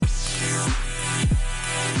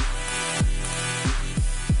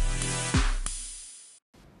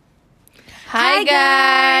Hai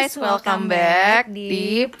guys, welcome back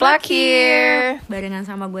di Plug Here. Barengan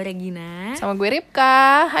sama gue Regina. Sama gue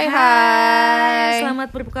Ripka. Hai.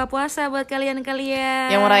 Selamat berbuka puasa buat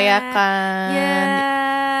kalian-kalian yang merayakan. Ya,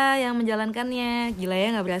 yang menjalankannya. Gila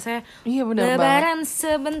ya, gak berasa. Iya bener Lebaran banget.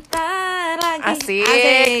 sebentar lagi.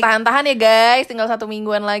 Asik. Tahan-tahan ya guys, tinggal 1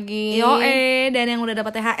 mingguan lagi. Dan yang udah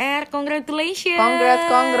dapat THR, congratulations.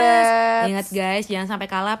 Congrats. Ingat guys, jangan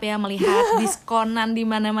sampai kalap ya melihat diskonan di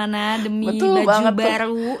mana-mana demi Betul baju banget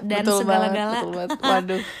baru dan segala-gala. Betul banget.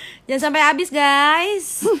 Waduh. Jangan sampai habis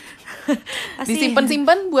guys.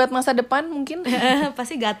 Disimpan-simpan buat masa depan mungkin.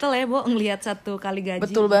 Pasti gatel ya Bo ngelihat 1 kali gaji.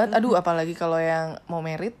 Betul banget. Aduh, apalagi kalau yang mau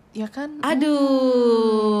merit, ya kan.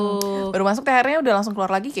 Aduh. Baru masuk THR-nya udah langsung keluar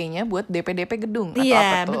lagi kayaknya buat DP gedung atau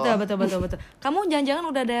Iya, apa tuh. betul. Kamu jangan-jangan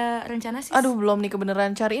udah ada rencana sih? Aduh, belum nih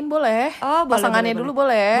kebeneran. Cariin boleh. Oh, boleh, pasangannya boleh. dulu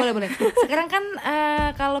boleh. Boleh. Sekarang kan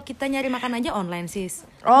kalau kita nyari makan aja online sis.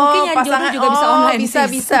 Oh, mungkin nyari jodoh juga bisa online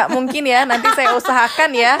bisa. Mungkin ya, nanti saya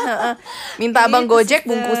usahakan ya. Minta abang Gitu, Gojek sister.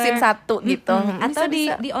 bungkusin 1 gitu. Atau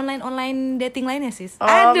bisa. di online dating lainnya sis.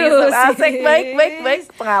 Oh, bisa. Asik,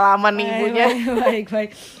 baik. Pengalaman nih ibunya.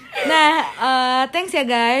 Baik. Nah, thanks ya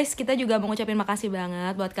guys. Kita juga mau ngucapin makasih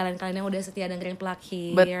banget buat kalian-kalian yang udah setia dengerin Plug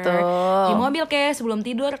Here. Betul. Di mobil kek, sebelum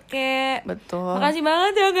tidur kek. Betul. Makasih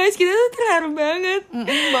banget ya guys. Kita tuh terharu banget.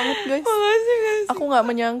 Banget guys. Makasih guys. Aku nggak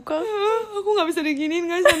menyangka. Aku nggak bisa diginiin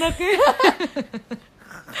guys anaknya.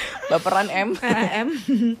 Baperan M.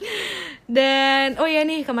 Dan oh ya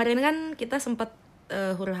nih kemarin kan kita sempet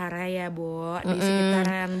huru-hara ya Bo di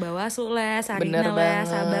sekitaran Bawaslu lah, Sarina lah,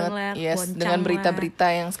 Sabang lah, Yes, Boncang dengan lah. berita-berita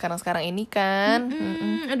yang sekarang ini kan.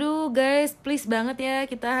 Aduh guys, please banget ya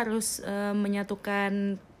kita harus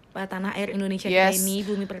menyatukan tanah air Indonesia Yes. kita ini,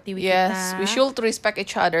 bumi pertiwi Yes, kita. we should respect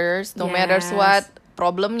each others no Yes. matters what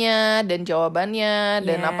problemnya dan jawabannya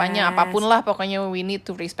dan Yes. apapun lah, pokoknya we need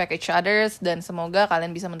to respect each others, dan semoga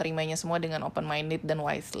kalian bisa menerimanya semua dengan open minded dan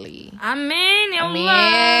wisely. Amin ya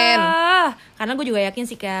Amin. Allah. Karena gue juga yakin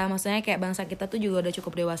sih Kak, maksudnya kayak bangsa kita tuh juga udah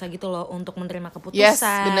cukup dewasa gitu loh untuk menerima keputusan. Yes,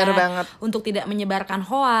 bener banget. Untuk tidak menyebarkan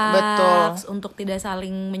hoax. Betul. Untuk tidak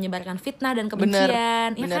saling menyebarkan fitnah dan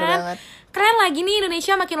kebencian. Ya bener kan? banget. Keren lagi nih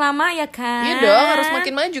Indonesia makin lama ya kan. Iya dong, harus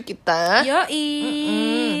makin maju kita. Yoi.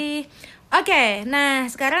 Oke, nah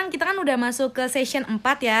sekarang kita kan udah masuk ke session 4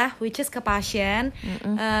 ya, which is ke passion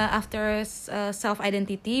after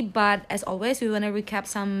self-identity. But as always, we wanna recap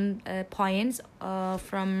some points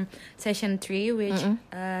from session 3, which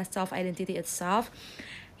self-identity itself.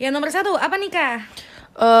 Yang nomor 1, apa nih Kak?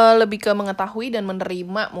 Lebih ke mengetahui dan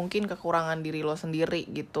menerima mungkin kekurangan diri lo sendiri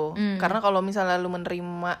gitu. Karena kalau misalnya lo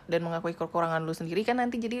menerima dan mengakui kekurangan lo sendiri, kan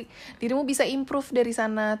nanti jadi dirimu bisa improve dari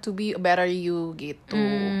sana to be a better you gitu.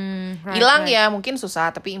 Hilang ya mungkin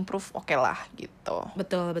susah, tapi improve oke lah gitu.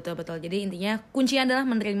 Betul. Jadi intinya kuncinya adalah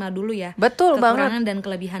menerima dulu ya. Betul kekurangan banget. dan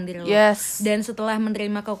kelebihan diri lo. Yes. Dan setelah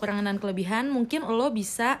menerima kekurangan dan kelebihan, mungkin lo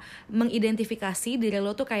bisa mengidentifikasi diri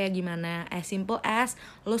lo tuh kayak gimana. As simple as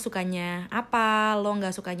lo sukanya apa, lo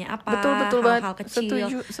nggak sukanya apa. Betul hal-hal banget. kecil.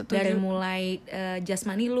 Setuju. Dari mulai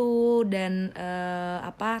jasmani lo dan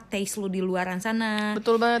taste lo di luaran sana.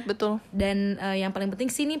 Betul banget. Dan yang paling penting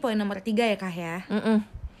sih nih poin nomor 3 ya Kak ya.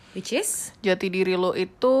 Which is jati diri lo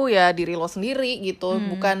itu ya diri lo sendiri gitu.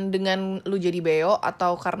 Bukan dengan lo jadi beo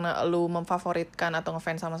atau karena lo memfavoritkan atau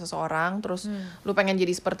ngefans sama seseorang terus lo pengen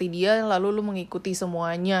jadi seperti dia lalu lo mengikuti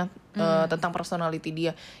semuanya tentang personality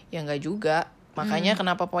dia. Ya enggak juga. Makanya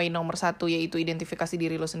kenapa poin nomor 1 yaitu identifikasi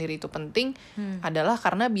diri lo sendiri itu penting adalah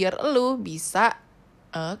karena biar lo bisa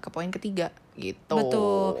ke poin ketiga gitu.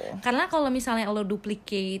 betul. Karena kalau misalnya lo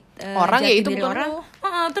duplicate orang ya jati itu diri bukan orang, lo.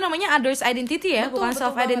 itu namanya others identity ya, bukan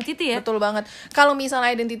self identity ya. Betul banget. Kalau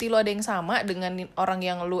misalnya identity lo ada yang sama dengan orang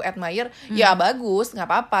yang lo admire, ya bagus, nggak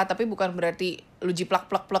apa-apa. Tapi bukan berarti lo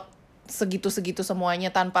jiplak-plak-plak segitu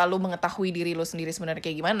semuanya tanpa lo mengetahui diri lo sendiri sebenarnya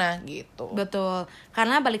kayak gimana gitu. Betul.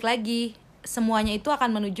 Karena balik lagi, semuanya itu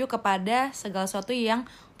akan menuju kepada segala sesuatu yang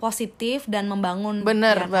positif dan membangun.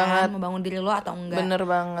 Bener ya kan? banget. Membangun diri lo atau enggak. Bener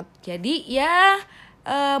banget. Jadi ya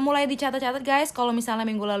mulai dicatat-catat guys. Kalau misalnya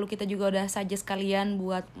minggu lalu kita juga udah suggest kalian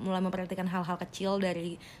buat mulai memperhatikan hal-hal kecil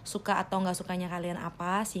dari suka atau nggak sukanya kalian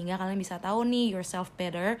apa, sehingga kalian bisa tahu nih yourself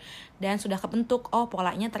better dan sudah kebentuk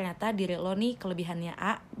polanya ternyata diri lo nih kelebihannya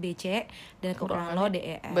A, B, C dan kekurangan lo D,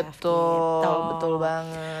 E, F. Betul, gitu. betul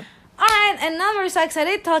banget. Alright, and now we're so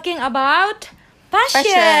excited talking about passion.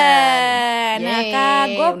 Passion. Nah Yeay, Kak,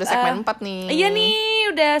 gue udah segmen 4 nih. Iya nih,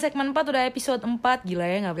 udah segmen 4, udah episode 4. Gila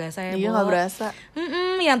ya, gak berasa ya. Iya gak berasa.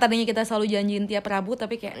 Yang tadinya kita selalu janjiin tiap Rabu,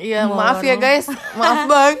 tapi kayak iya maaf ya guys, maaf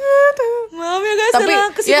banget. Maaf ya guys, tapi, karena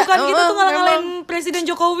kesibukan ya, kita tuh ngalah-ngalahin Presiden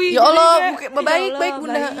Jokowi. Ya Allah, ya baik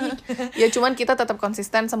bunda. Ya cuman kita tetap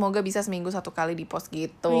konsisten, semoga bisa seminggu 1 kali di post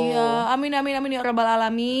gitu. Iya, amin ya rabbal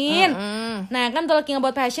alamin. Nah kan talking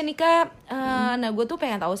about passion nih Kak, nah gue tuh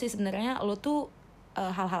pengen tahu sih sebenarnya lo tuh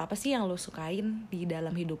hal-hal apa sih yang lo sukain di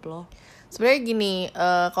dalam hidup lo? Sebenarnya gini,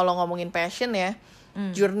 kalau ngomongin passion ya,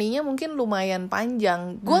 journey-nya mungkin lumayan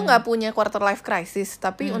panjang. Gue nggak punya quarter life crisis,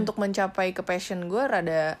 tapi untuk mencapai ke passion gue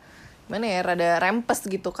rada rempes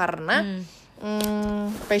gitu karena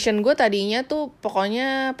passion gue tadinya tuh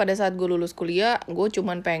pokoknya pada saat gue lulus kuliah gue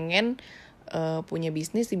cuman pengen punya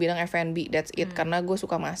bisnis di bidang F&B, that's it. Karena gue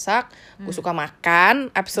suka masak, gue suka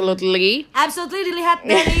makan, absolutely dilihat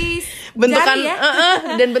dari bentukan jari ya.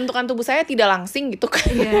 Dan bentukan tubuh saya tidak langsing gitu kan.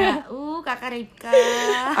 Iya, Kakak Rika.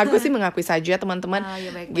 Aku sih mengakui saja teman-teman.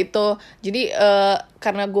 Ya, baik. Gitu. Jadi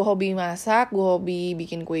karena gue hobi masak, gue hobi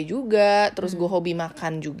bikin kue juga, terus gue hobi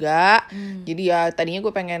makan juga. Jadi ya tadinya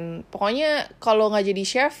gue pengen, pokoknya kalau nggak jadi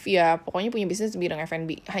chef ya pokoknya punya bisnis di bidang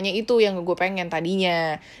F&B. Hanya itu yang gue pengen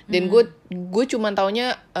tadinya. Dan gue cuman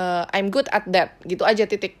taunya I'm good at that, gitu aja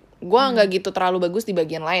titik. Gue nggak gitu terlalu bagus di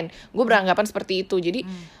bagian lain. Gue beranggapan seperti itu. Jadi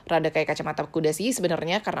rada kayak kacamata kuda sih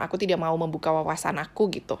sebenarnya, karena aku tidak mau membuka wawasan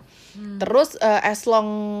aku gitu. Terus as long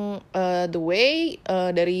the way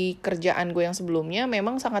dari kerjaan gue yang sebelumnya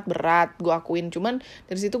memang sangat berat, gue akuin. Cuman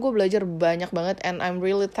dari situ gue belajar banyak banget, and I'm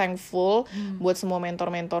really thankful buat semua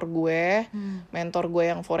mentor-mentor gue, mentor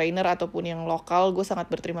gue yang foreigner ataupun yang lokal. Gue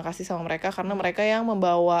sangat berterima kasih sama mereka karena mereka yang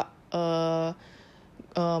membawa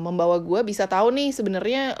gue bisa tahu nih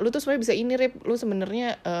sebenarnya lu tuh sebenarnya bisa ini Rip, lu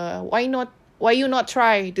sebenarnya why you not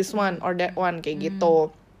try this one or that one kayak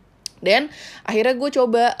gitu. Dan akhirnya gue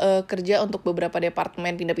coba kerja untuk beberapa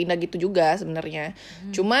departemen, pindah-pindah gitu juga sebenarnya.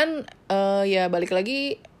 Cuman ya balik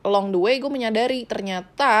lagi along the way gue menyadari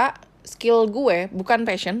ternyata skill gue bukan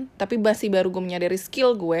passion, tapi masih baru gue menyadari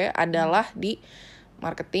skill gue adalah di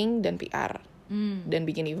marketing dan PR dan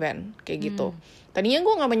bikin event kayak gitu. Tadinya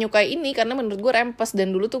gue gak menyukai ini karena menurut gue rempes,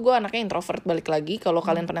 dan dulu tuh gue anaknya introvert. Balik lagi kalau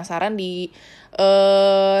kalian penasaran di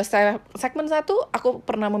segmen 1 aku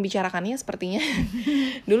pernah membicarakannya sepertinya.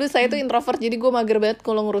 Dulu saya tuh introvert, jadi gue mager banget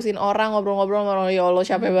kalau ngurusin orang, ngobrol-ngobrol sama orang, ya Allah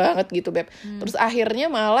capek banget gitu Beb. Terus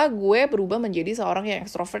akhirnya malah gue berubah menjadi seorang yang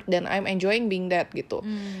extrovert, dan I'm enjoying being that gitu.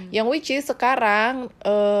 Yang which is sekarang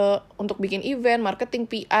untuk bikin event, marketing,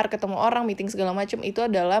 PR, ketemu orang, meeting segala macam, itu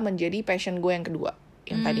adalah menjadi passion gue yang kedua,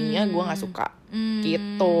 yang tadinya gue nggak suka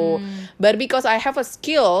gitu. But because I have a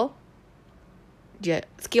skill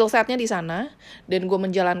setnya di sana, dan gue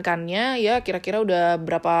menjalankannya ya kira-kira udah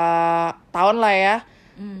berapa tahun lah ya.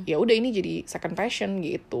 Ya udah ini jadi second passion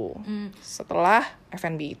gitu. Setelah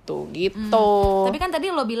F&B itu gitu. Tapi kan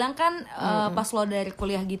tadi lo bilang kan pas lo dari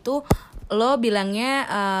kuliah gitu, lo bilangnya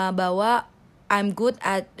bahwa I'm good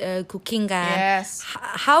at cooking kan. Yes.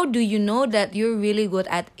 How do you know that you're really good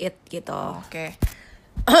at it gitu? Oke.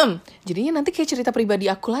 Jadinya nanti kayak cerita pribadi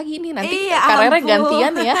aku lagi nih. Nanti iya, karirnya ampun.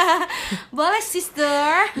 gantian ya. Boleh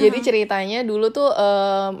sister. Jadi ceritanya dulu tuh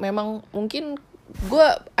memang mungkin gue,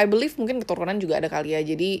 I believe mungkin keturunan juga ada kali ya.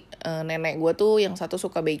 Jadi nenek gue tuh yang satu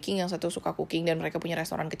suka baking, yang satu suka cooking, dan mereka punya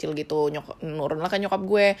restoran kecil gitu. Nurunlah ke nyokap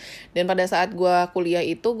gue. Dan pada saat gue kuliah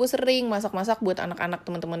itu gue sering masak-masak buat anak-anak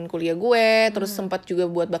teman-teman kuliah gue. Terus sempat juga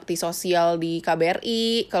buat bakti sosial di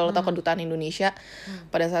KBRI, kalau tau Kedutaan Indonesia.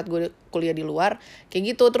 Pada saat gue kuliah di luar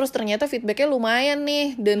kayak gitu. Terus ternyata feedbacknya lumayan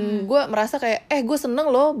nih, dan gue merasa kayak gue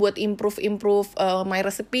seneng loh buat improve my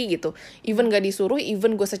recipe gitu. Even gak disuruh,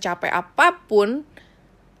 even gue secapek apapun,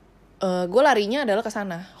 gue larinya adalah ke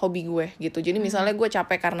sana, hobi gue gitu. Jadi misalnya gue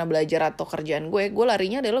capek karena belajar atau kerjaan gue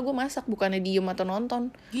larinya adalah gue masak, bukannya diem atau nonton.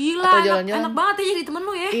 Gila, atau jalan-jalan. enak banget ya jadi temen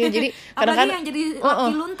lu ya. Iya, jadi kadang-kadang yang jadi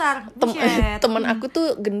laki luntar. Temen aku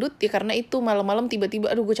tuh gendut ya karena itu, malam-malam tiba-tiba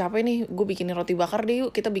aduh gue capek nih, gue bikinin roti bakar deh yuk,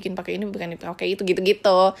 kita bikin pakai ini, bukan pakai itu,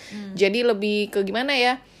 gitu-gitu. Jadi lebih ke gimana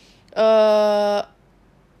ya,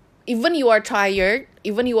 even you are tired,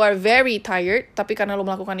 even you are very tired, tapi karena lo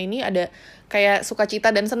melakukan ini ada kayak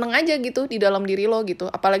sukacita dan seneng aja gitu di dalam diri lo gitu.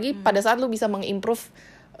 Apalagi pada saat lo bisa mengimprove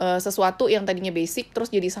sesuatu yang tadinya basic terus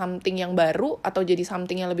jadi something yang baru atau jadi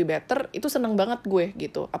something yang lebih better, itu seneng banget gue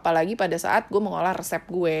gitu. Apalagi pada saat gue mengolah resep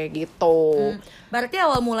gue gitu. Berarti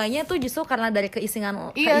awal mulanya tuh justru karena dari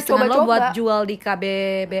keisengan coba-coba lo buat jual di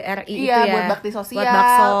KBBRI itu ya. Iya, buat bakti sosial. Buat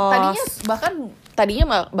bakso.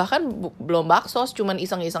 Tadinya bahkan belum bakso, cuman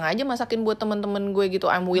iseng-iseng aja masakin buat temen-temen gue gitu.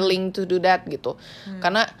 I'm willing to do that gitu.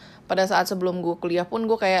 Karena pada saat sebelum gue kuliah pun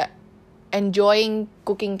gue kayak enjoying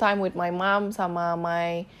cooking time with my mom sama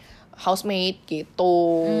my housemate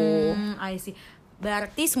gitu. I see.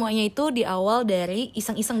 Berarti semuanya itu di awal dari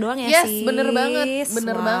iseng-iseng doang ya Yes, sih? bener banget.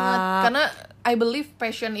 Karena I believe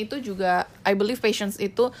patience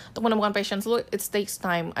itu untuk menemukan patience lu, it takes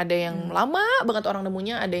time. Ada yang lama banget orang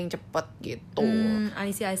nemunya, ada yang cepet gitu.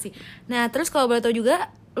 I see. Nah, terus kalau boleh tahu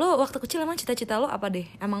juga, lo waktu kecil emang cita-cita lo apa deh?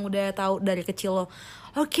 Emang udah tahu dari kecil lo,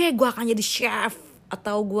 oke, gue akan jadi chef,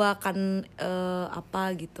 atau gue akan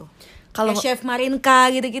apa gitu? Kalau chef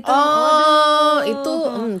Marinka gitu-gitu. Itu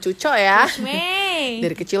cucok ya.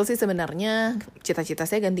 Dari kecil sih sebenarnya cita-cita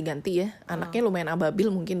saya ganti-ganti ya. Anaknya lumayan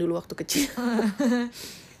ababil mungkin dulu waktu kecil.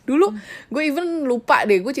 Dulu gue even lupa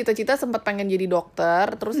deh, gue cita-cita sempat pengen jadi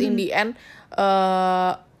dokter, terus in the end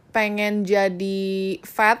pengen jadi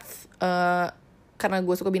vet karena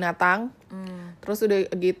gue suka binatang. Terus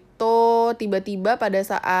udah gitu tiba-tiba pada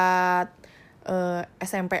saat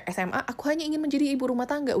SMP, SMA aku hanya ingin menjadi ibu rumah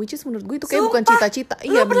tangga, which is menurut gue itu kayak bukan cita-cita.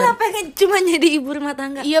 Iya benar. Lo pengen cuma jadi ibu rumah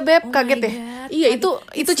tangga? Iya beb, kaget ya. Iya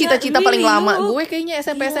itu cita-cita paling lama gue kayaknya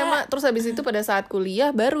SMP SMA. Terus habis itu pada saat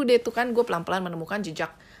kuliah baru deh tuh kan gue pelan-pelan menemukan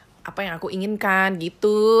jejak apa yang aku inginkan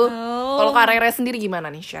gitu. Kalau Karere sendiri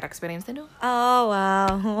gimana nih, share experience-nya dong? Oh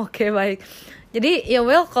wow, oke, baik. Jadi ya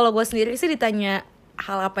well, kalau gue sendiri sih ditanya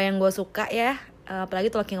hal apa yang gue suka ya,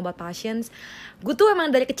 apalagi talking about passions, gue tuh emang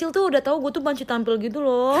dari kecil tuh udah tahu gue tuh banci tampil gitu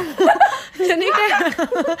loh. Jadi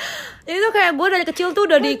kayak gue dari kecil tuh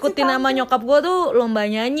udah diikutin sama nyokap gue tuh lomba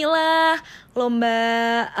nyanyi lah, lomba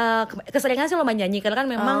keseringan sih lomba nyanyi, karena kan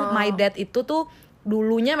memang my dad itu tuh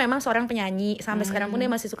dulunya memang seorang penyanyi, sampai sekarang pun dia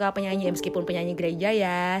masih suka penyanyi, meskipun penyanyi gereja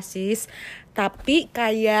ya sis. Tapi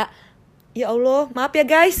kayak ya Allah, maaf ya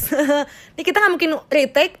guys. Ini kita gak mungkin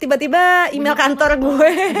retake, tiba-tiba email kantor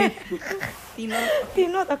gue.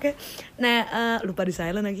 Tinot, oke. Nah, lupa di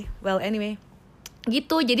silent lagi. Well, anyway.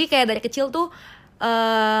 Gitu, jadi kayak dari kecil tuh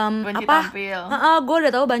banci tampil. Gue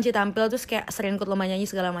udah tahu banci tampil, terus kayak sering ikut lomba nyanyi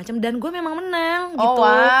segala macam, dan gue memang menang gitu.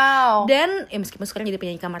 Wow. Dan meskipun sekarang jadi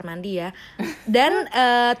penyanyi kamar mandi ya. Dan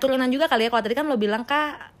turunan juga kali ya. Kalau tadi kan lo bilang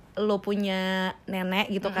Kak, lo punya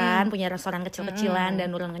nenek gitu kan, punya restoran kecil-kecilan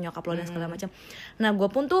dan nurun ke nyokap lo dan segala macam. Nah, gue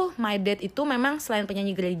pun tuh my dad itu memang selain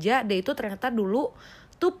penyanyi gereja, dia itu ternyata dulu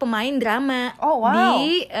tuh pemain drama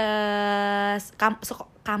di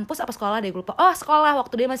kampus apa sekolah deh, gue lupa. Sekolah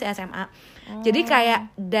waktu dia masih SMA. Jadi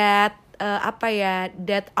kayak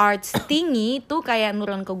that arts thingy tuh kayak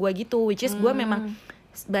nurun ke gue gitu, which is gue memang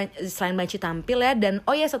selain banci tampil ya, dan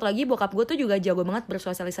satu lagi bokap gue tuh juga jago banget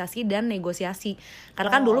bersosialisasi dan negosiasi,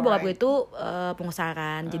 karena kan dulu bokap gue itu pengusaha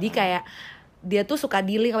kan, jadi kayak dia tuh suka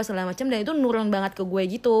dealing apa segala macam, dan itu nurun banget ke gue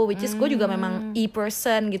gitu, which is gue juga memang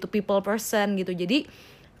person gitu, people person gitu. Jadi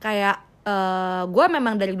kayak gue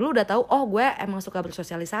memang dari dulu udah tahu, gue emang suka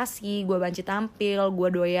bersosialisasi, gue banci tampil, gue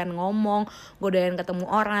doyan ngomong, gue doyan ketemu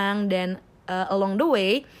orang. Dan along the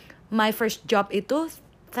way my first job itu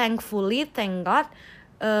thank God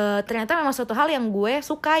ternyata memang suatu hal yang gue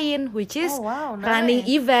sukain, which is running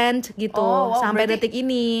event gitu sampai detik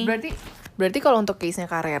ini. Berarti kalau untuk case-nya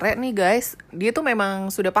Karere nih guys, dia tuh memang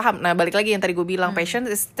sudah paham. Nah, balik lagi yang tadi gue bilang, passion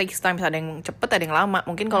takes time, ada yang cepet, ada yang lama.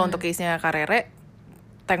 Mungkin kalau untuk case-nya Karere,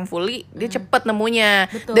 thankfully dia cepet nemunya.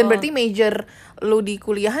 Betul. Dan berarti major lu di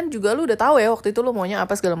kuliahan juga lu udah tahu ya waktu itu lu maunya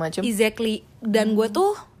apa segala macam. Exactly. Dan gue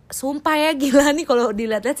tuh sumpah ya, gila nih kalau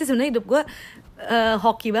dilihat-lihat sih sebenarnya hidup gue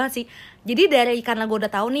hoki banget sih. Jadi karena gue udah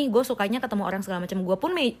tahu nih gue sukanya ketemu orang segala macam, gue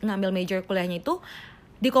pun ngambil major kuliahnya itu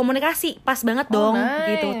di komunikasi, pas banget dong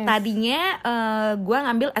gitu. Tadinya gue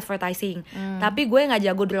ngambil advertising, tapi gue nggak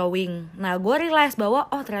jago drawing. Nah, gue realize bahwa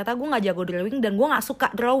ternyata gue nggak jago drawing dan gue nggak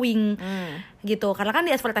suka drawing gitu. Karena kan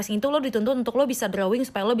di advertising itu lo dituntut untuk lo bisa drawing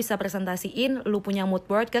supaya lo bisa presentasiin, lo punya mood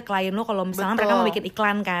board ke klien lo kalau misalnya mereka mau bikin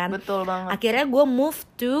iklan kan. Betul banget. Akhirnya gue move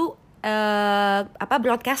to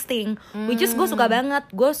broadcasting, which is gue suka banget.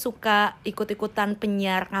 Gue suka ikut-ikutan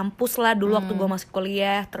penyiar kampus lah dulu waktu gue masih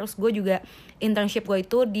kuliah. Terus gue juga internship gue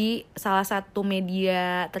itu di salah satu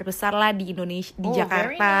media terbesar lah di Indonesia, di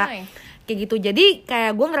Jakarta, kayak gitu. Jadi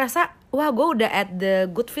kayak gue ngerasa wah gue udah at the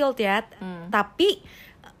good field ya. Tapi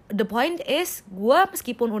the point is, gue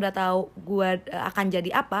meskipun udah tahu gue akan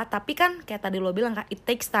jadi apa, tapi kan kayak tadi lo bilang, it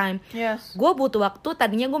takes time. Yes. Gue butuh waktu.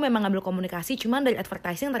 Tadinya gue memang ngambil komunikasi, cuman dari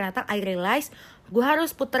advertising ternyata I realize gue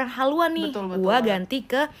harus puter haluan nih. Gue ganti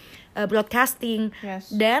ke broadcasting.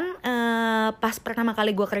 Yes. Dan pas pertama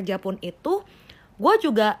kali gue kerja pun itu, gue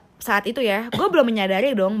juga saat itu ya, gue belum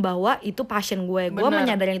menyadari dong bahwa itu passion gue. Gue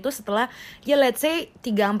menyadari itu setelah ya let's say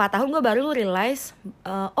 3-4 tahun gue baru realize,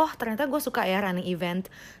 ternyata gue suka ya running event,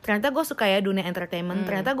 ternyata gue suka ya dunia entertainment,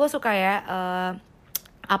 ternyata gue suka ya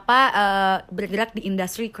bergerak di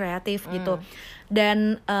industri kreatif gitu.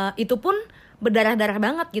 Dan itu pun berdarah-darah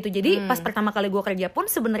banget gitu. Jadi pas pertama kali gue kerja pun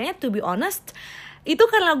sebenarnya to be honest itu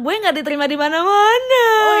karena gue nggak diterima di mana-mana.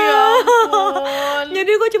 Oh ya ampun.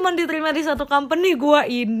 Jadi gue cuma diterima di satu company gue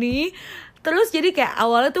ini. Terus jadi kayak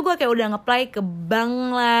awalnya tuh gue kayak udah nge-apply ke bank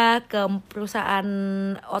lah, ke perusahaan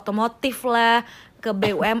otomotif lah, ke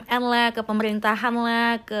BUMN lah, ke pemerintahan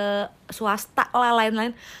lah, ke swasta lah,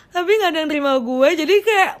 lain-lain. Tapi nggak ada yang terima gue. Jadi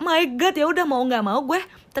kayak my god, ya udah mau nggak mau gue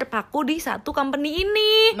terpaku di satu company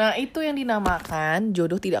ini. Nah itu yang dinamakan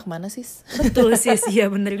jodoh tidak kemana sis. Betul sis, iya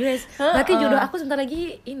bener guys. Berarti jodoh aku sebentar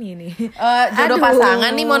lagi ini nih. Jodoh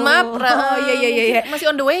pasangan nih, mohon maaf. Oh iya. Masih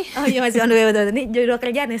on the way. Oh iya masih on the way, betul. Ini jodoh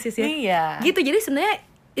kerjaan ya sis ya. Iya. Gitu, jadi sebenarnya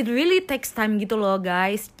it really takes time gitu loh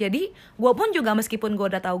guys. Jadi gue pun juga meskipun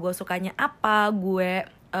gue udah tahu gue sukanya apa, gue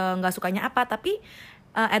nggak sukanya apa, tapi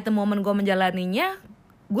at the moment gue menjalaninya,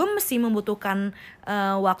 gue mesti membutuhkan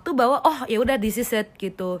waktu bahwa oh ya udah this is it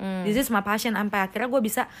gitu, this is my passion, sampai akhirnya gue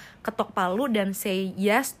bisa ketok palu dan say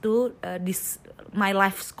yes to this my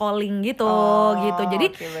life's calling gitu. Jadi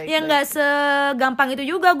ya nggak segampang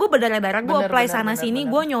itu juga. Gue berdarah-darah, gue apply sana sini,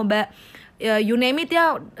 gue nyoba you name it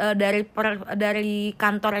ya, dari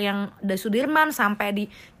kantor yang di Sudirman sampai di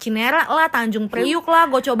Cinere lah, Tanjung Priuk lah,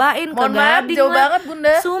 gue cobain ke Gading jauh lah. banget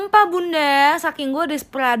bunda. Sumpah bunda, saking gue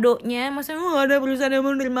desperadonya, maksudnya gak ada perusahaan yang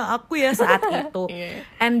mau menerima aku ya saat itu.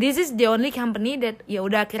 And this is the only company that ya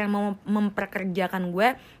udah akhirnya mau memperkerjakan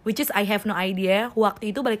gue, which is I have no idea.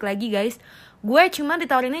 Waktu itu balik lagi guys, gue cuma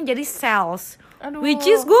ditawarinnya jadi sales. Aduh. Which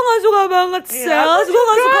is gue gak suka banget sales, gue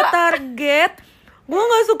gak suka target, gue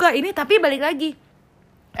gak suka ini. Tapi balik lagi,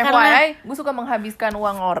 FYI, gue suka menghabiskan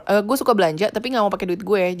uang gue suka belanja tapi nggak mau pakai duit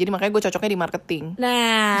gue, jadi makanya gue cocoknya di marketing.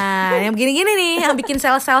 Nah, yang begini-gini nih, yang bikin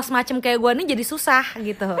sales macem kayak gue nih jadi susah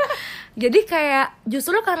gitu. Jadi kayak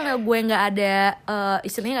justru karena gue nggak ada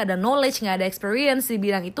istilahnya nggak ada knowledge, nggak ada experience di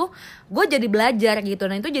bidang itu, gue jadi belajar gitu.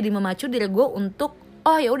 Nah itu jadi memacu diri gue untuk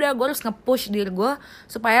oh ya udah gue harus nge-push diri gue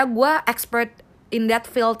supaya gue expert in that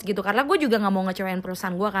field gitu, karena gue juga nggak mau ngecewain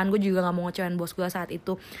perusahaan gue kan, gue juga nggak mau ngecewain bos gue saat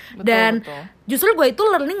itu. Betul. Justru gue itu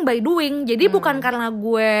learning by doing, jadi bukan karena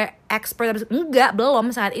gue expert, enggak,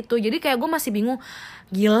 belum saat itu. Jadi kayak gue masih bingung,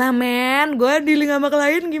 gila men, gue dealing sama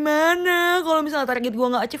klien gimana kalau misalnya target gue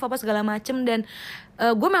nggak achieve apa segala macem. Dan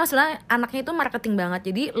gue memang sebenarnya anaknya itu marketing banget,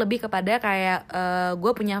 jadi lebih kepada kayak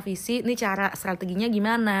gue punya visi, nih cara strateginya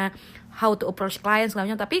gimana, how to approach client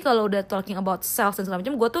segala macam. Tapi kalau udah talking about sales dan segala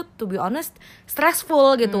macam, gue tuh to be honest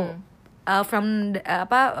stressful gitu. From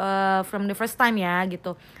the first time ya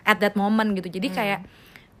gitu, at that moment gitu. Jadi kayak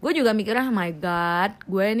gue juga mikirnya oh my god,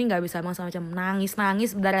 gue ini nggak bisa macam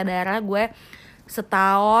nangis berdarah-darah. Gue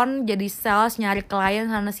setahun jadi sales, nyari klien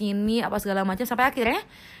sana sini apa segala macam, sampai akhirnya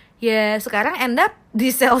ya sekarang end up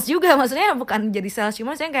di sales juga. Maksudnya bukan jadi sales,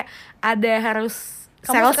 cuma saya kayak ada harus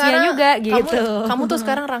salesnya juga gitu. Kamu tuh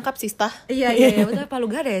sekarang rangkap sista. Iya betul, Palu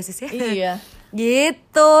Gada ya sis ya. Iya.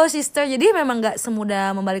 Gitu sister. Jadi memang nggak semudah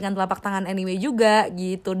membalikkan telapak tangan anyway juga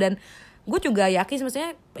gitu. Dan gue juga yakin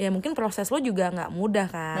maksudnya ya mungkin proses lo juga nggak mudah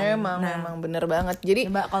kan. Memang bener banget. Jadi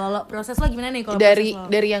coba kalau lo proses lo gimana nih? Kalau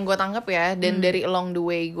dari yang gue tangkap ya, dan dari along the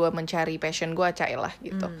way gue mencari passion gue, lah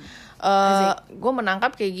gitu. Gue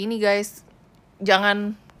menangkap kayak gini guys,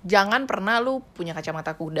 jangan pernah lu punya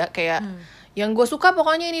kacamata kuda kayak yang gue suka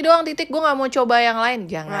pokoknya ini doang titik, gue nggak mau coba yang lain,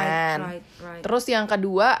 jangan. Right. Terus yang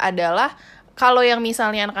kedua adalah kalau yang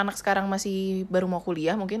misalnya anak-anak sekarang masih baru mau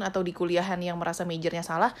kuliah mungkin, atau di kuliahan yang merasa majornya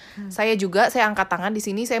salah, saya angkat tangan di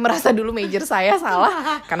sini, saya merasa dulu major saya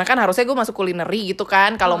salah karena kan harusnya gue masuk culinary gitu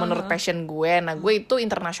kan kalau menurut passion gue. Nah gue itu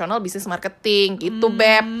international business marketing gitu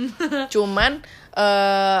beb. Cuman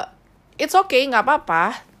it's okay, nggak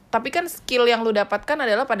apa-apa. Tapi kan skill yang lu dapatkan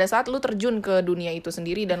adalah pada saat lu terjun ke dunia itu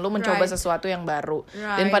sendiri dan lu mencoba sesuatu yang baru.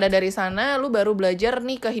 Dan pada dari sana lu baru belajar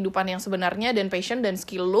nih kehidupan yang sebenarnya dan passion dan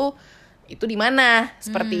skill lu itu di mana,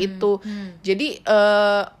 seperti itu. Jadi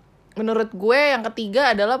menurut gue yang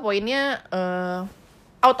ketiga adalah poinnya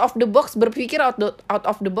out of the box, berpikir out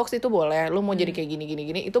of the box itu boleh. Lu mau jadi kayak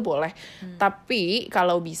gini itu boleh. Tapi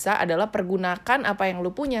kalau bisa adalah pergunakan apa yang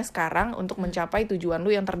lu punya sekarang untuk mencapai tujuan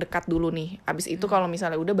lu yang terdekat dulu nih. Abis itu kalau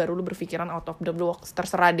misalnya udah, baru lu berpikiran out of the box,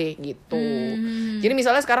 terserah deh gitu. Jadi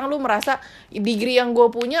misalnya sekarang lu merasa degree yang gue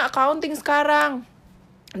punya accounting sekarang,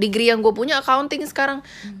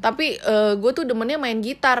 tapi gue tuh demennya main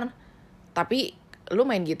gitar. Tapi lu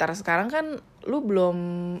main gitar sekarang kan lu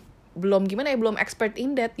belum expert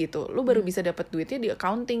in that gitu. Lu baru bisa dapat duitnya di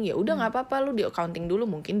accounting. Ya udah nggak apa-apa, lu di accounting dulu.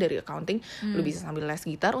 Mungkin dari accounting lu bisa sambil les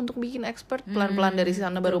gitar untuk bikin expert. Pelan-pelan dari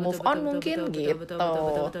sana baru move on mungkin gitu.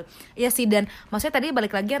 Iya sih, dan maksudnya tadi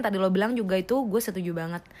balik lagi yang tadi lo bilang juga itu gue setuju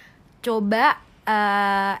banget. Coba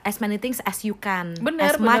as many things as you can,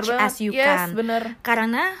 Bener, as much bener as banget. you Yes, can. bener.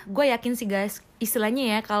 Karena gue yakin sih guys,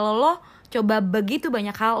 istilahnya ya, kalau lo coba begitu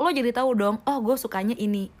banyak hal, lo jadi tahu dong, oh gue sukanya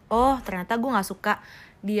ini, oh ternyata gue nggak suka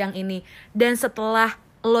di yang ini. Dan setelah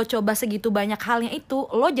lo coba segitu banyak halnya itu,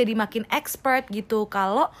 lo jadi makin expert gitu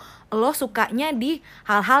kalau lo sukanya di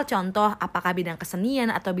hal-hal, contoh apakah bidang kesenian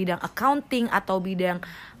atau bidang accounting atau bidang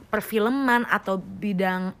perfilman atau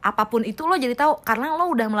bidang apapun itu, lo jadi tahu karena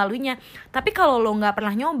lo udah melaluinya. Tapi kalau lo nggak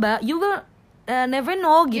pernah nyoba, you will never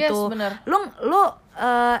know gitu. Yes, bener. Lo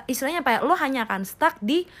istilahnya apa ya, lo hanya akan stuck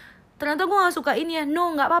di ternyata gue nggak suka ini ya.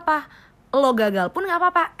 No, nggak apa-apa, lo gagal pun nggak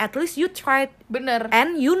apa-apa, at least you tried Bener.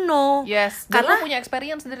 and you know. Yes, dan Karena lo punya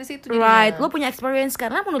experience dari situ jadinya. right, lo punya experience.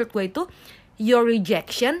 Karena menurut gue itu your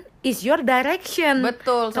rejection is your direction.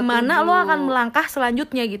 Betul, kemana setuju. lo akan melangkah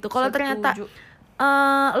selanjutnya gitu. Kalau Setuju. ternyata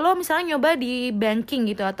lo misalnya nyoba di banking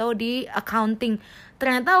gitu atau di accounting,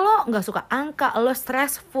 ternyata lo nggak suka angka, lo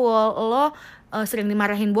stressful, lo sering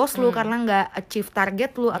dimarahin bos lo karena nggak achieve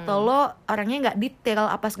target lo, atau lo orangnya nggak detail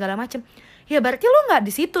apa segala macem, ya berarti lo nggak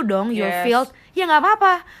di situ dong, your Yes. field. Ya nggak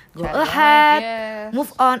apa-apa, go Cari ahead, lain, yes. move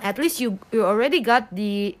on. At least you already got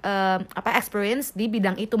the experience di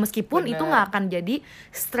bidang itu, meskipun Bener. itu nggak akan jadi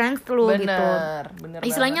strength lo gitu. Bener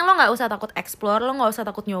Istilahnya lo nggak usah takut explore, lo nggak usah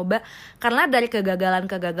takut nyoba, karena dari kegagalan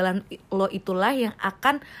lo itulah yang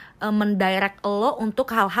akan mendirect lo untuk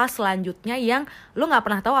hal-hal selanjutnya yang lo nggak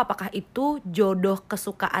pernah tahu apakah itu jodoh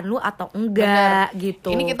kesukaan lo atau enggak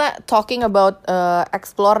gitu. Ini kita talking about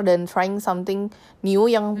explore dan trying something new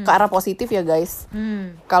yang ke arah positif ya guys.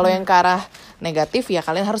 Kalau yang ke arah negatif ya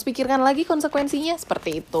kalian harus pikirkan lagi konsekuensinya,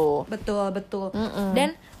 seperti itu. Betul.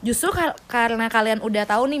 Dan justru karena kalian udah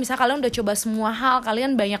tahu nih, misal kalian udah coba semua hal,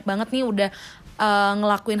 kalian banyak banget nih udah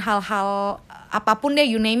ngelakuin hal-hal apapun deh,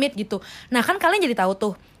 you name it gitu. Nah kan kalian jadi tahu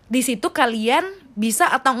tuh di situ kalian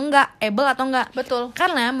bisa atau enggak, able atau enggak. Betul.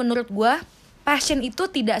 Karena menurut gua passion itu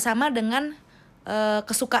tidak sama dengan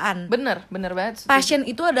kesukaan. Bener banget. Passion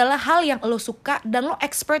itu adalah hal yang lo suka dan lo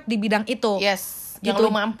expert di bidang itu. Yes, yang Gitu. lo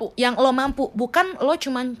mampu. Yang lo mampu, bukan lo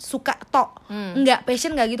cuman suka tok. Enggak,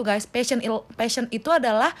 passion enggak gitu guys. Passion itu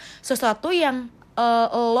adalah sesuatu yang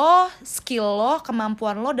skill lo,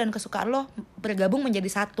 kemampuan lo dan kesukaan lo bergabung menjadi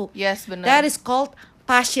satu. Yes, bener. That is called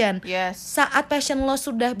passion. Yes. Saat passion lo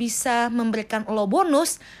sudah bisa memberikan lo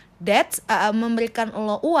bonus, that's memberikan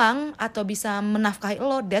lo uang atau bisa menafkahi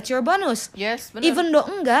lo, that's your bonus. Yes, bener. Even though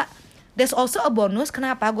enggak, there's also a bonus.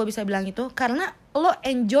 Kenapa gue bisa bilang itu? Karena lo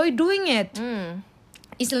enjoy doing it.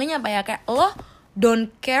 Istilahnya apa ya, kayak lo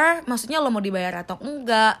don't care, maksudnya lo mau dibayar atau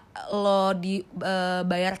enggak, lo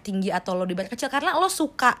dibayar tinggi atau lo dibayar kecil, karena lo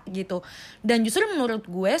suka gitu. Dan justru menurut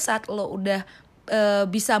gue saat lo udah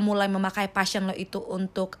bisa mulai memakai passion lo itu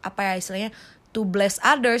untuk apa ya istilahnya, to bless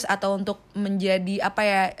others atau untuk menjadi apa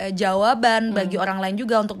ya jawaban bagi orang lain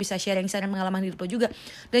juga, untuk bisa sharing pengalaman hidup lo juga.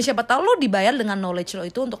 Dan siapa tahu lo dibayar dengan knowledge lo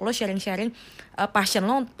itu untuk lo sharing passion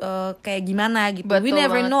lo kayak gimana gitu. Betul We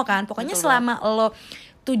never banget. know kan. Pokoknya Betul selama lo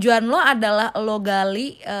tujuan lo adalah lo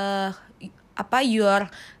gali your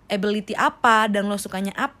ability apa dan lo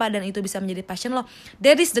sukanya apa dan itu bisa menjadi passion lo,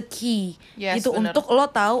 that is the key. Yes, gitu bener. untuk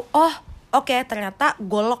lo tahu, oh oke, ternyata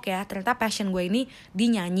golok ya, ternyata passion gue ini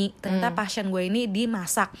di nyanyi, ternyata passion gue ini di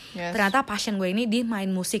masak, Yes. ternyata passion gue ini di main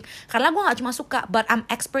musik. Karena gue nggak cuma suka, but I'm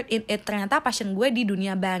expert in it. Ternyata passion gue di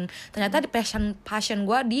dunia bank, ternyata di passion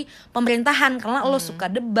gue di pemerintahan. Karena lo suka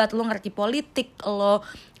debat, lo ngerti politik, lo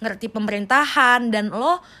ngerti pemerintahan dan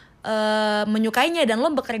lo menyukainya dan lo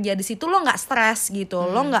bekerja di situ, lo nggak stres gitu,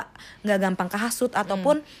 lo nggak gampang kehasut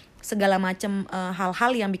ataupun segala macam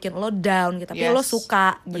hal-hal yang bikin lo down gitu, tapi Yes, lo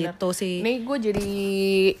suka bener. gitu sih. Nih gue jadi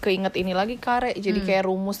keinget ini lagi Kare, jadi kayak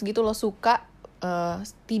rumus gitu, lo suka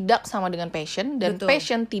tidak sama dengan passion, dan Betul.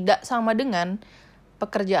 passion tidak sama dengan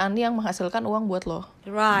pekerjaan yang menghasilkan uang buat lo.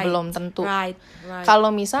 Right. Belum tentu. Right.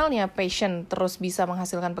 Kalau misalnya passion terus bisa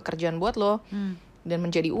menghasilkan pekerjaan buat lo dan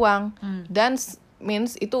menjadi uang, dan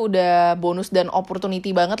means itu udah bonus dan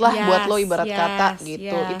opportunity banget lah Yes, buat lo, ibarat yes, kata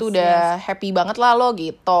gitu. yes, Itu udah happy banget lah lo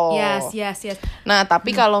gitu. Yes. Nah,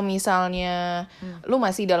 tapi kalau misalnya lu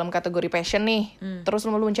masih dalam kategori passion nih, terus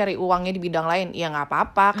lu mencari uangnya di bidang lain, ya nggak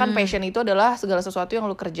apa-apa. Kan passion itu adalah segala sesuatu yang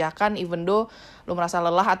lu kerjakan even though lu merasa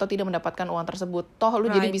lelah atau tidak mendapatkan uang tersebut. Toh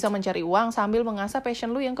lu jadi Right. bisa mencari uang sambil mengasah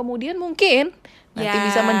passion lu yang kemudian mungkin nanti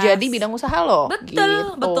Yes. bisa menjadi bidang usaha lo. Betul,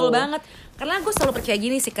 gitu. betul banget. Karena gue selalu percaya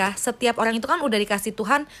gini sih Kak, setiap orang itu kan udah dikasih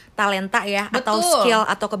Tuhan talenta ya, atau Betul. skill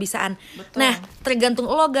atau kebiasaan. Betul. Nah, tergantung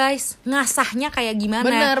lo guys, ngasahnya kayak gimana,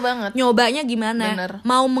 Bener banget. nyobanya gimana, Bener.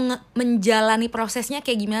 mau menjalani prosesnya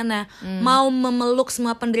kayak gimana, mau memeluk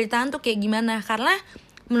semua penderitaan tuh kayak gimana. Karena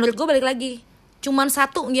menurut gue balik lagi, cuman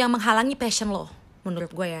satu yang menghalangi passion lo, menurut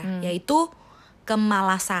gue ya, yaitu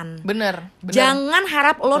kemalasan. Bener. Jangan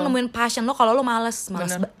harap lo nemuin passion lo kalau lo males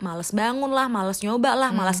bangun lah, males nyoba lah,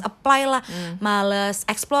 males apply lah, males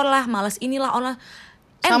explore lah, males inilah online.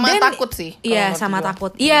 Sama takut sih. Iya, sama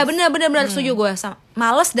takut. Iya, benar setuju gue.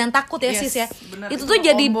 Males dan takut ya, sis ya. Bener, itu tuh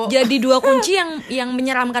jadi dua kunci yang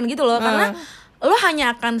menyeramkan gitu loh, karena lo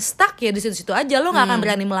hanya akan stuck ya di situ-situ aja, lo nggak akan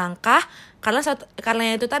berani melangkah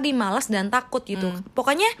karena itu tadi malas dan takut gitu.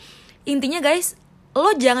 Pokoknya intinya guys,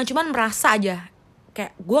 lo jangan cuman merasa aja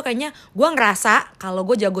kayak gue ngerasa kalau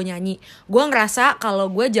gue jago nyanyi, gue ngerasa kalau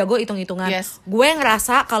gue jago hitung-hitungan, gue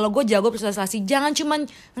ngerasa kalau gue jago presentasi. Jangan cuman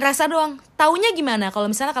ngerasa doang. Taunya gimana kalau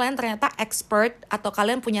misalnya kalian ternyata expert atau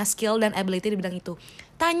kalian punya skill dan ability di bidang itu?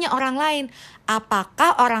 Tanya orang lain,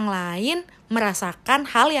 apakah orang lain merasakan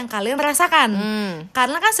hal yang kalian rasakan?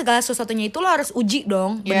 Karena kan segala sesuatunya itu lo harus uji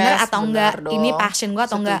dong, bener atau enggak, ini passion gue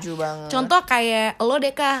atau enggak. Contoh kayak lo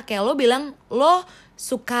deh Kak, kayak lo bilang lo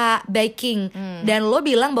suka baking dan lo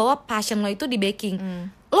bilang bahwa passion lo itu di baking.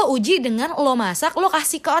 Lo uji dengan lo masak, lo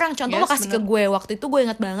kasih ke orang. Contoh lo kasih ke gue. Waktu itu gue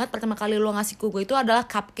ingat banget pertama kali lo ngasih ke gue itu adalah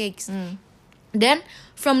cupcakes. Dan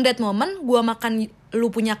from that moment gue makan lu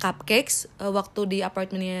punya cupcakes waktu di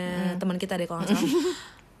apartemennya teman kita deh kalau nggak salah.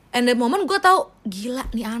 And that moment gue tahu gila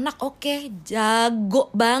nih anak jago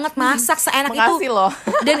banget masak seenak itu. Loh.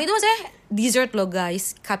 Dan itu maksudnya dessert loh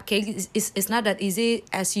guys. Cupcake is not that easy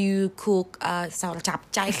as you cook sour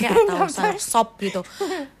capcay kayak atau sour sop gitu.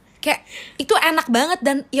 Kayak itu enak banget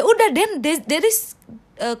dan ya udah then that is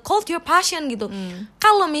called your passion gitu.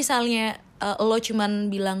 Kalau misalnya lo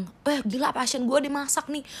cuman bilang, gila passion gue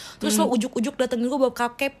dimasak nih, terus lo ujuk-ujuk datengin gue bawa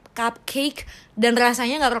cupcake dan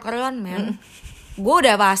rasanya nggak keruan, man. Gue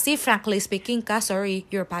udah pasti, frankly speaking, Kak, sorry,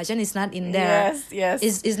 your passion is not in there. Yes.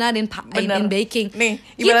 Is not in baking. Nih,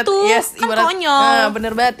 ibarat, gitu, ibarat, konyol. Nah,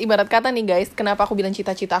 bener banget. Ibarat kata nih guys, kenapa aku bilang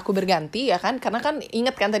cita-cita aku berganti ya kan? Karena kan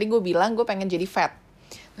inget kan tadi gue bilang gue pengen jadi vet.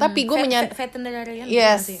 Tapi gue veterinarian.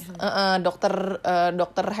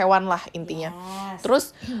 Dokter hewan lah intinya.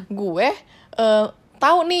 Terus gue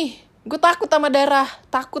tahu nih, gue takut sama darah,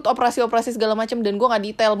 takut operasi segala macam dan gue nggak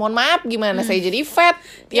detail. Mohon maaf, gimana saya jadi vet,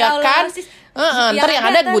 ya kan? Ntar yang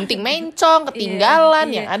ada gunting mencong,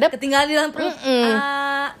 ketinggalan, yang ada ketinggalan di dalam perut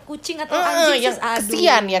kucing atau anjing. Yang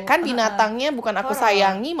kesian ya kan binatangnya, bukan aku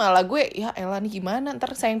sayangi, malah gue ya elah nih gimana,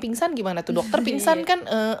 ntar sayang pingsan gimana tuh, dokter pingsan kan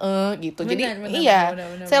gitu. Jadi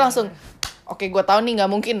bener, saya langsung oke, gue tahu nih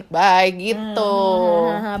nggak mungkin, bye gitu.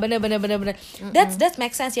 Bener. That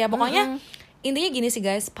makes sense ya. Pokoknya intinya gini sih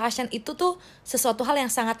guys, passion itu tuh sesuatu hal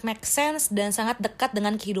yang sangat make sense dan sangat dekat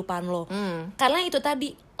dengan kehidupan lo. Karena itu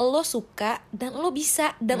tadi, lo suka dan lo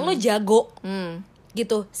bisa dan lo jago.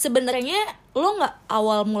 Gitu. Sebenarnya lo nggak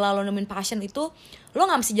awal mula lo nemuin passion itu, lo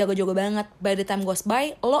nggak mesti jago-jago banget. By the time goes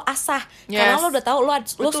by, lo asah. Karena lo udah tahu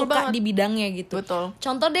lo suka di bidangnya gitu. Betul.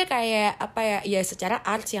 Contoh deh kayak ya secara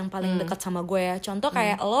arts yang paling dekat sama gue ya. Contoh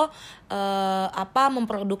kayak lo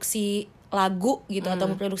memproduksi lagu gitu atau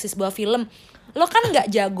memproduksi sebuah film. Lo kan nggak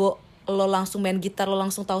jago lo langsung main gitar, lo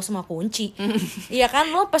langsung tahu semua kunci. Iya kan,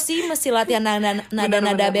 lo pasti mesti latihan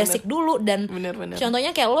nada basic dulu. Dan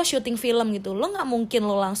contohnya kayak lo syuting film gitu, lo nggak mungkin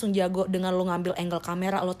lo langsung jago dengan lo ngambil angle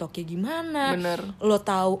kamera, lo tau kayak gimana, lo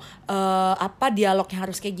tahu dialognya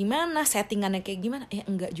harus kayak gimana, settingannya kayak gimana.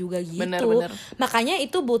 Enggak juga gitu.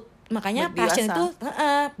 Makanya passion itu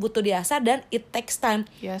butuh diasah dan it takes time.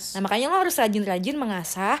 Nah makanya lo harus rajin-rajin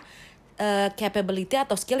mengasah capability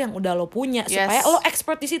atau skill yang udah lo punya supaya lo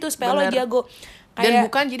expert di situ, supaya lo jago. Dan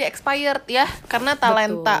bukan jadi expired ya, karena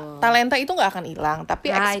talenta itu nggak akan hilang,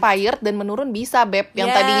 tapi expired dan menurun bisa beb.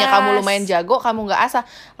 Yang tadinya kamu lumayan jago, kamu nggak asah,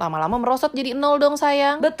 lama-lama merosot jadi 0 dong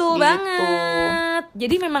sayang. Betul banget.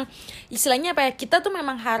 Jadi memang istilahnya kita tuh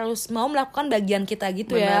memang harus mau melakukan bagian kita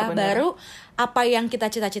gitu. Baru apa yang kita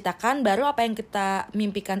cita-citakan, baru apa yang kita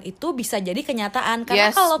mimpikan itu bisa jadi kenyataan.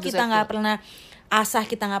 Karena kalau kita nggak pernah asah,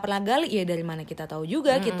 kita nggak pernah gali, ya dari mana kita tahu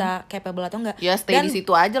juga kita capable atau enggak. Ya stay di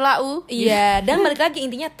situ aja lah. Iya, dan balik lagi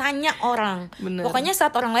intinya tanya orang. Pokoknya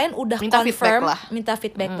saat orang lain udah minta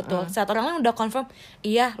feedback betul. Saat orang lain udah confirm,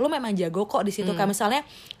 iya lu memang jago kok di situ. Kayak misalnya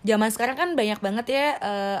zaman sekarang kan banyak banget ya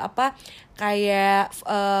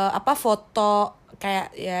foto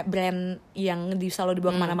kayak ya brand yang selalu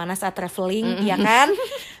dibawa kemana-mana saat traveling, ya kan?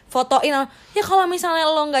 Fotoin, ya kalau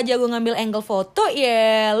misalnya lo nggak jago ngambil angle foto,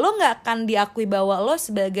 ya lo nggak akan diakui bahwa lo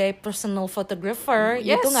sebagai personal photographer,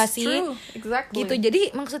 gitu nggak sih? True. Exactly. Gitu. Jadi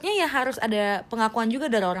maksudnya ya harus ada pengakuan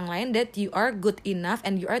juga dari orang lain that you are good enough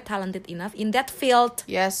and you are talented enough in that field.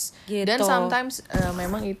 Yes. Gitu. Dan sometimes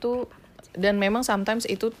memang sometimes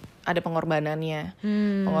itu ada pengorbanannya.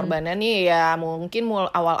 Pengorbanannya ya mungkin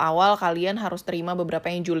awal-awal kalian harus terima beberapa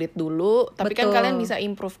yang julid dulu, tapi kan kalian bisa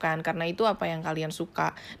improve kan, karena itu apa yang kalian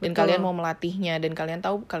suka dan kalian mau melatihnya dan kalian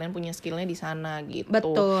tahu kalian punya skillnya di sana gitu.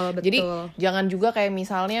 Betul. Jadi jangan juga kayak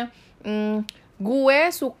misalnya gue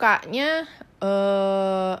sukanya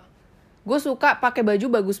gue suka pakai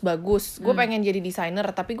baju bagus-bagus, gue pengen jadi desainer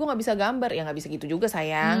tapi gue nggak bisa gambar, ya nggak bisa gitu juga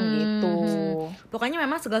sayang gitu. Pokoknya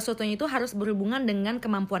memang segala sesuatunya itu harus berhubungan dengan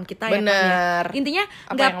kemampuan kita. Bener. Ya. Intinya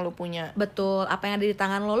apa yang lo punya. Betul, apa yang ada di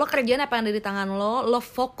tangan lo kerjaan apa yang ada di tangan lo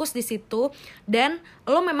fokus di situ dan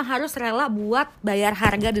lo memang harus rela buat bayar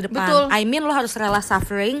harga di depan. Betul. I mean lo harus rela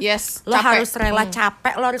suffering, lo capek. harus rela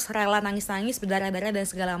capek, lo harus rela nangis-nangis, berdarah-darah dan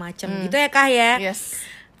segala macam. Gitu ya Kak ya. Yes.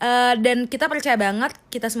 Dan kita percaya banget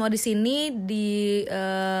kita semua di sini diciptakan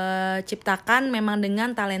memang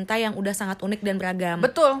dengan talenta yang udah sangat unik dan beragam.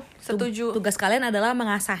 Betul, setuju. Tugas kalian adalah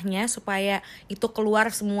mengasahnya supaya itu keluar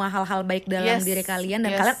semua hal-hal baik dalam diri kalian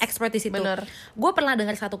dan kalian expert di situ. Gue pernah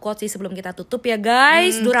dengar satu quote sih sebelum kita tutup ya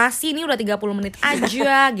guys. Durasi ini udah 30 menit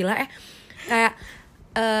aja, gila kayak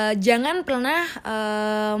jangan pernah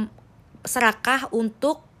serakah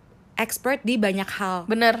untuk expert di banyak hal.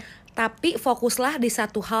 Bener. Tapi fokuslah di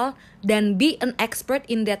satu hal dan be an expert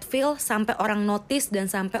in that field sampai orang notice dan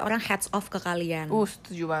sampai orang hats off ke kalian.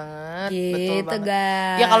 Setuju banget. Gitu, betul banget.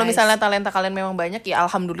 Guys. Ya kalau misalnya talenta kalian memang banyak ya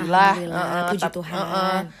alhamdulillah. Puji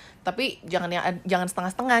Tuhan. Tapi jangan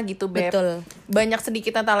setengah-setengah gitu, Beb. Betul. Banyak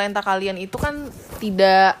sedikitnya talenta kalian itu kan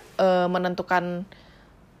tidak menentukan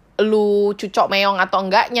lu cucok meong atau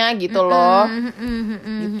enggaknya gitu loh.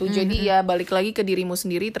 Gitu. Jadi ya balik lagi ke dirimu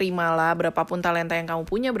sendiri, terimalah berapapun talenta yang kamu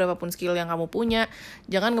punya, berapapun skill yang kamu punya.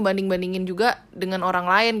 Jangan ngebanding-bandingin juga dengan orang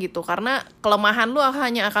lain gitu, karena kelemahan lu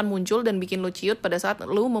hanya akan muncul dan bikin lu ciut pada saat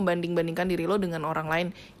lu membanding-bandingkan diri lu dengan orang lain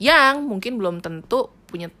yang mungkin belum tentu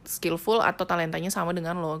punya skillful atau talentanya sama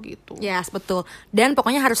dengan lo gitu. Yes, betul. Dan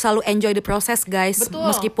pokoknya harus selalu enjoy the process, guys. Betul.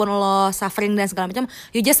 Meskipun lo suffering dan segala macam,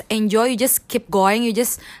 you just enjoy, you just keep going, you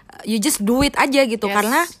just do it aja gitu.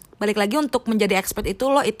 Karena balik lagi untuk menjadi expert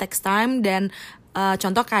itu lo it takes time dan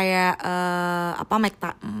contoh kayak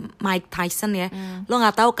Mike Tyson ya. Lo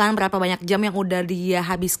nggak tahu kan berapa banyak jam yang udah dia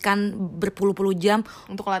habiskan, berpuluh-puluh jam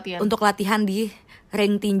untuk latihan di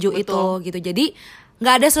ring tinju itu gitu. Jadi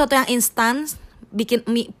nggak ada sesuatu yang instan. Bikin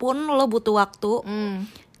mie pun lo butuh waktu.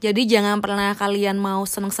 Jadi jangan pernah kalian mau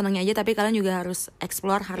seneng-senengnya aja, tapi kalian juga harus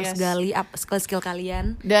explore, harus gali up skill-skill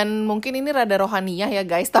kalian. Dan mungkin ini rada rohaniah ya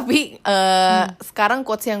guys, tapi sekarang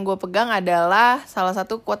quotes yang gue pegang adalah salah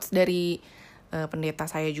satu quotes dari pendeta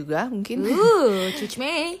saya juga mungkin. Church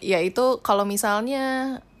me. Yaitu kalau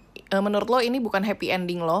misalnya menurut lo ini bukan happy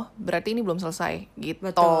ending lo, berarti ini belum selesai gitu.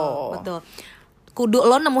 Betul. Kudu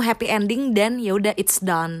lo nemu happy ending dan ya udah it's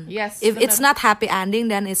done. Yes. If it's not happy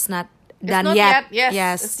ending then it's not done yet.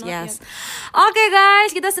 Yes. Okay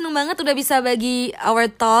guys, kita seneng banget udah bisa bagi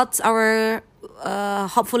our thoughts, our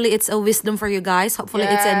hopefully it's a wisdom for you guys, hopefully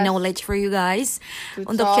it's a knowledge for you guys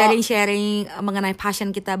untuk sharing mengenai passion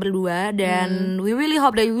kita berdua dan we really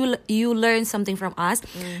hope that you learn something from us.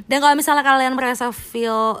 Dan kalau misalnya kalian merasa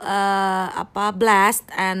feel blessed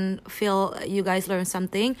and feel you guys learn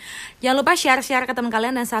something, jangan lupa share ke teman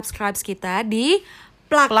kalian dan subscribe kita di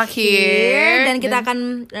Plug Here. Dan kita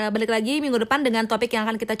akan balik lagi minggu depan dengan topik yang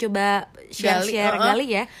akan kita coba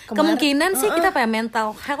gali ya. Kemungkinan sih kita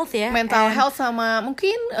mental health ya. Mental health sama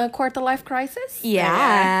mungkin quarter life crisis.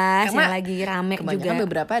 Yes, yang lagi rame juga.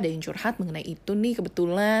 Beberapa ada yang curhat mengenai itu nih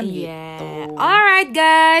kebetulan gitu. Alright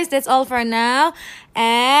guys, that's all for now.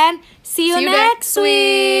 And see you next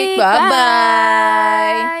week.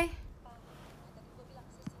 Bye-bye.